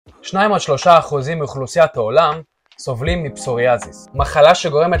2-3% מאוכלוסיית העולם סובלים מפסוריאזיס, מחלה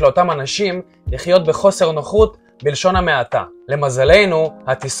שגורמת לאותם אנשים לחיות בחוסר נוחות בלשון המעטה. למזלנו,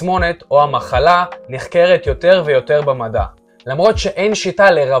 התסמונת או המחלה נחקרת יותר ויותר במדע. למרות שאין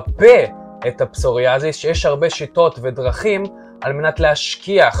שיטה לרפא את הפסוריאזיס, יש הרבה שיטות ודרכים על מנת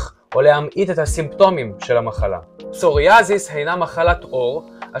להשכיח או להמעיט את הסימפטומים של המחלה. פסוריאזיס הינה מחלת עור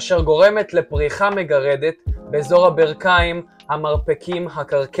אשר גורמת לפריחה מגרדת באזור הברכיים, המרפקים,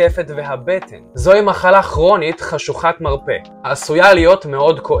 הקרקפת והבטן. זוהי מחלה כרונית חשוכת מרפא, עשויה להיות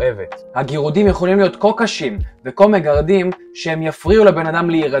מאוד כואבת. הגירודים יכולים להיות כה קשים וכה מגרדים שהם יפריעו לבן אדם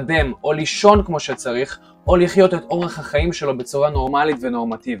להירדם או לישון כמו שצריך, או לחיות את אורח החיים שלו בצורה נורמלית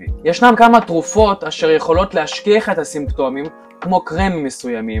ונורמטיבית. ישנם כמה תרופות אשר יכולות להשכיח את הסימפטומים, כמו קרמים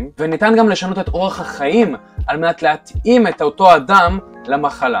מסוימים, וניתן גם לשנות את אורח החיים על מנת להתאים את אותו אדם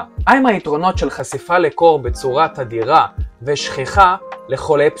למחלה. עם היתרונות של חשיפה לקור בצורה תדירה ושכיחה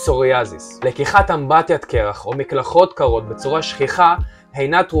לחולי פסוריאזיס. לקיחת שאמבטיית קרח או מקלחות קרות בצורה שכיחה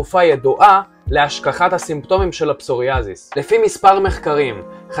הינה תרופה ידועה להשכחת הסימפטומים של הפסוריאזיס. לפי מספר מחקרים,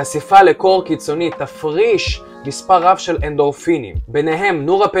 חשיפה לקור קיצוני תפריש מספר רב של אנדורפינים, ביניהם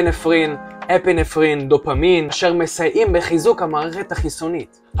נורפינפרין, אפינפרין, דופמין, אשר מסייעים בחיזוק המערכת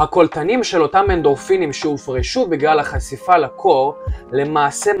החיסונית. הקולטנים של אותם אנדורפינים שהופרשו בגלל החשיפה לקור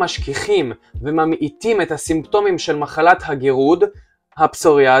למעשה משכיחים וממעיטים את הסימפטומים של מחלת הגירוד,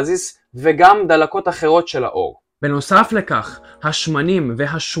 הפסוריאזיס וגם דלקות אחרות של העור. בנוסף לכך, השמנים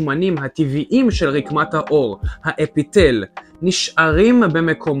והשומנים הטבעיים של רקמת העור, האפיטל, נשארים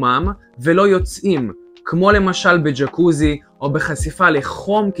במקומם ולא יוצאים, כמו למשל בג'קוזי או בחשיפה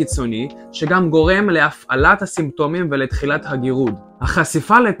לחום קיצוני, שגם גורם להפעלת הסימפטומים ולתחילת הגירוד.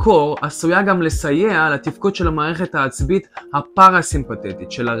 החשיפה לקור עשויה גם לסייע לתפקוד של המערכת העצבית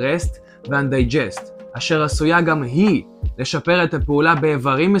הפרסימפטית של הרסט והדייג'סט, אשר עשויה גם היא לשפר את הפעולה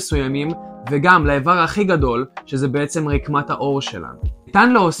באיברים מסוימים וגם לאיבר הכי גדול, שזה בעצם רקמת העור שלנו.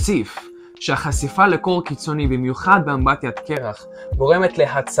 ניתן להוסיף שהחשיפה לקור קיצוני, במיוחד באמבטיית קרח, גורמת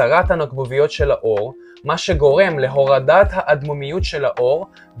להצרת הנקבוביות של העור, מה שגורם להורדת האדמומיות של העור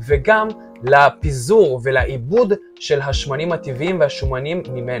וגם לפיזור ולעיבוד של השמנים הטבעיים והשומנים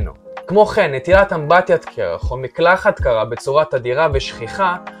ממנו. כמו כן, נטילת אמבטיית קרח או מקלחת קרה בצורה תדירה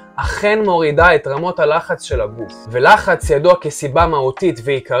ושכיחה אכן מורידה את רמות הלחץ של הגוף, ולחץ ידוע כסיבה מהותית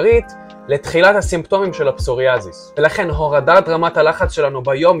ועיקרית לתחילת הסימפטומים של הפסוריאזיס. ולכן הורדת רמת הלחץ שלנו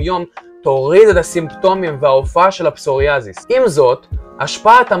ביום יום תוריד את הסימפטומים וההופעה של הפסוריאזיס. עם זאת,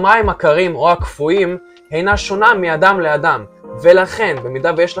 השפעת המים הקרים או הקפואים הינה שונה מאדם לאדם, ולכן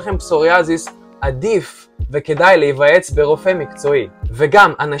במידה ויש לכם פסוריאזיס עדיף וכדאי להיוועץ ברופא מקצועי.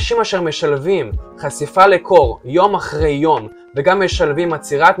 וגם אנשים אשר משלבים חשיפה לקור יום אחרי יום וגם משלבים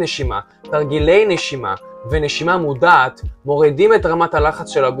עצירת נשימה, תרגילי נשימה ונשימה מודעת, מורידים את רמת הלחץ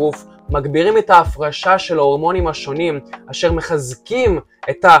של הגוף, מגבירים את ההפרשה של ההורמונים השונים אשר מחזקים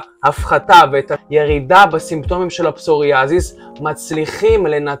את ההפחתה ואת הירידה בסימפטומים של הפסוריאזיס, מצליחים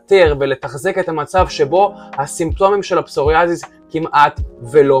לנטר ולתחזק את המצב שבו הסימפטומים של הפסוריאזיס כמעט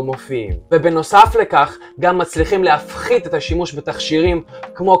ולא מופיעים. ובנוסף לכך גם מצליחים להפחית את השימוש בתכשירים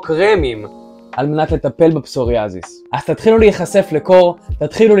כמו קרמים על מנת לטפל בפסוריאזיס. אז תתחילו להיחשף לקור,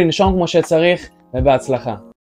 תתחילו לנשום כמו שצריך ובהצלחה.